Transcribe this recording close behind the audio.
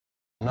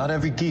Not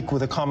every geek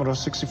with a Commodore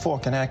 64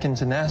 can hack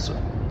into NASA.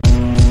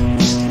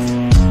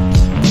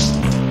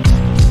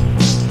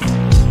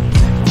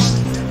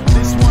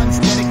 This one's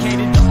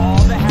dedicated to all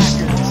the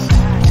hackers.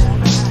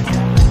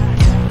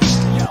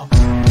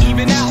 Yo.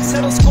 Even out,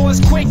 settle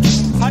scores quick.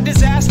 My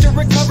disaster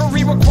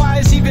recovery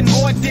requires even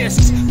more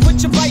discs.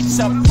 Put your bytes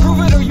up,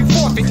 prove it or you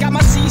forfeit. Got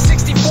my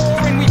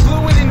C64 and we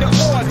blew it into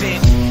orbit.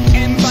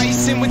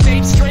 M-Bison with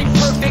 8 straight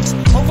perfects.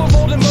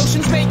 Overvolt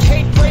emotions make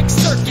hate break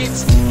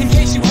circuits. In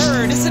case you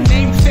heard, it's a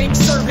named fake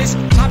service.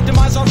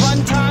 Optimize our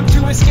runtime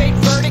to escape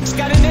verdicts.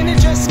 Got an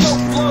integer scope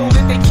flow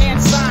that they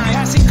can't sign.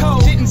 Passing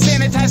code, didn't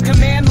sanitize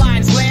command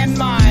lines,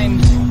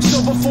 landmine.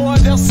 So before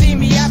they'll see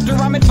me after,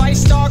 I'm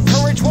advice star,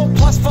 courage, woke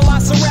plus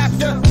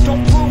velociraptor.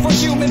 Don't prove we're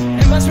human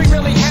unless we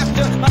really have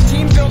to. My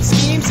team built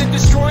schemes and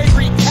destroy,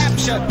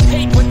 recapture.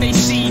 Hate what they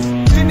see,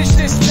 finish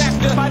this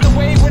chapter. By the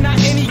way, we're not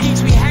any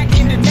geeks, we hack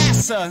into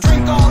NASA.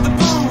 Drink all the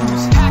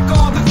booze, hack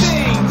all the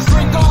things.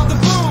 Drink all the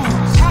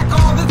booze, hack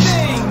all the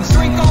things.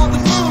 Drink all the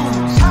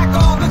booze, hack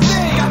all the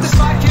things. Got this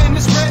vodka and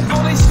this Red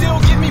Bull, they still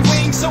give me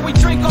wings. So we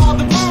drink all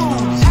the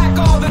booze, hack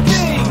all the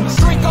things.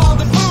 Drink all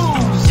the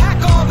booze,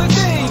 hack all the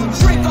things.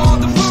 Drink all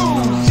the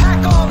booze,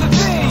 hack all the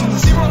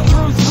things. 0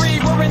 through 3,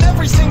 we're in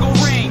every single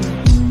ring.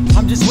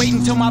 I'm just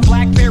waiting till my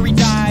BlackBerry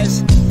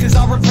dies, cause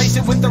I'll replace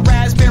it with the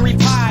Raspberry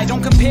Pi.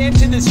 Don't compare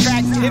to this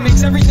track, it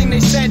makes everything they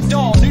said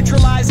dull.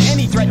 Neutralize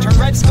any threat, turn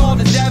Red Skull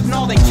to Dev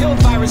Null. They killed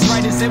virus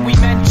writers that we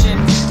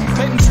mentioned,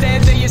 but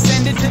instead they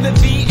ascended to the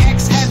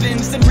VX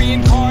heavens, then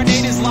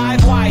reincarnate as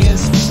live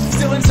wires.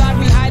 Still inside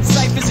we hide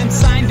ciphers and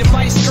sign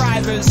device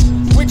drivers.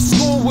 Which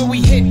school will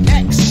we hit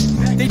next?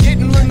 They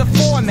didn't learn the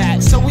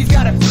format, so we've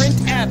got to print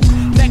F.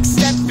 Next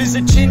step is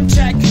a chin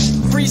check.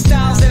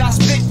 Freestyles that I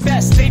spit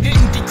best, they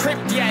didn't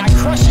decrypt yet. I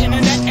crush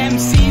internet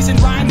MCs and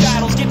rhyme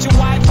battles. Get your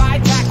Wi-Fi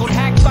tackled,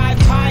 hacked by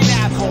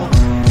pineapple.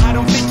 I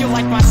don't think you'll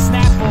like my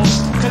Snapple,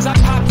 cause I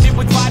popped it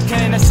with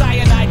vodka in a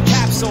cyanide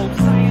capsule.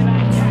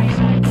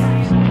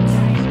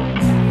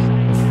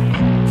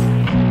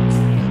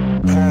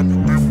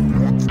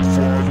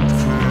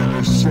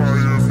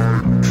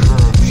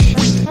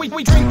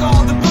 We drink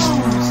all the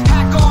booze,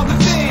 hack all the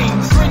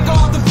things. Drink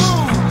all the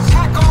booze,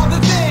 hack all the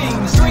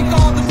things. Drink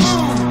all the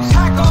booze,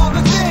 hack all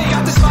the things.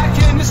 Got this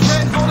vodka and this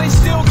Red Bull, they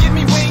still give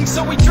me wings.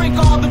 So we drink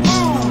all the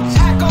booze,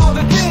 hack all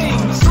the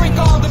things. Drink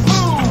all the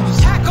booze,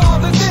 hack all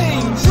the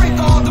things. Drink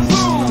all the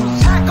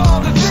booze, hack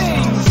all the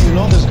things. You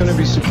know there's gonna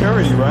be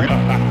security, right?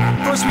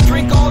 First we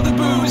drink all the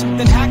booze,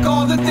 then hack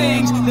all the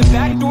things. Then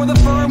backdoor the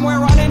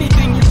firmware on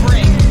anything you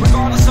bring,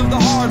 regardless of the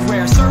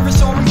hardware,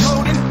 service or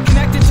encoding.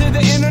 Connected to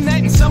the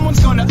internet and someone's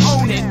gonna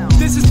own it.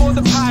 This is for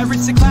the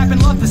pirates that clap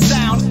and love the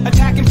sound.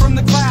 Attacking from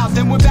the cloud,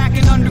 then we're back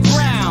in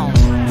underground.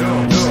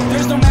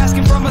 There's no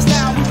masking from us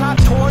now. We pop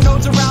tor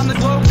nodes around the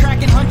globe,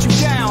 track and hunt you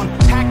down.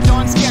 Hacked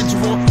on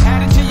schedule,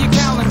 add it to your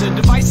calendar.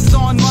 Devices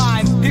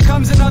online, here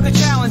comes another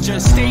challenger.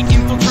 State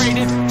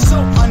infiltrated, so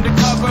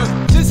undercover.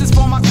 This is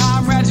for my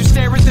comrades who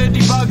stare at the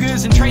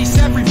debuggers and trace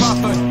every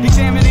buffer.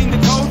 Examining the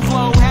code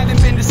flow,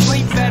 haven't been to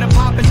sleep, better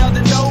pop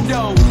another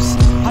no-dose.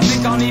 I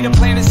think I'll need a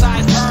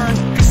planet-sized urn,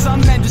 cause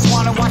some men just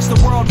wanna watch the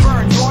world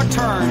burn. Your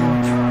turn.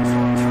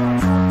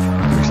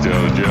 We stay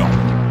out of jail.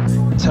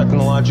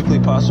 Technologically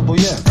possible,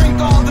 yeah. Drink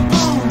all the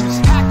booze,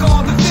 hack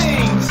all the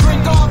things.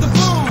 Drink all the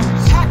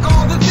booze, hack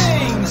all the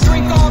things.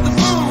 Drink all the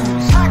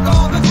booze, hack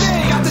all the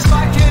things. Got this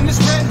vodka and this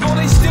Red Bull,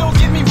 they still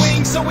give me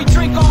wings. So we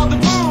drink all the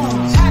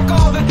booze, hack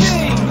all the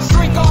things.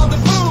 Drink all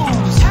the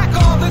booze, hack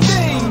all the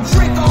things.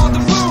 Drink all the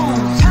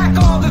booze, hack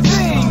all the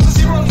things.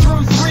 0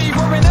 through 3,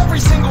 we're in every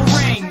single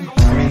ring.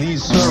 I mean,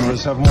 these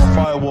servers have more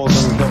firewalls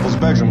than the devil's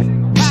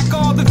bedroom. Hack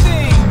all the things.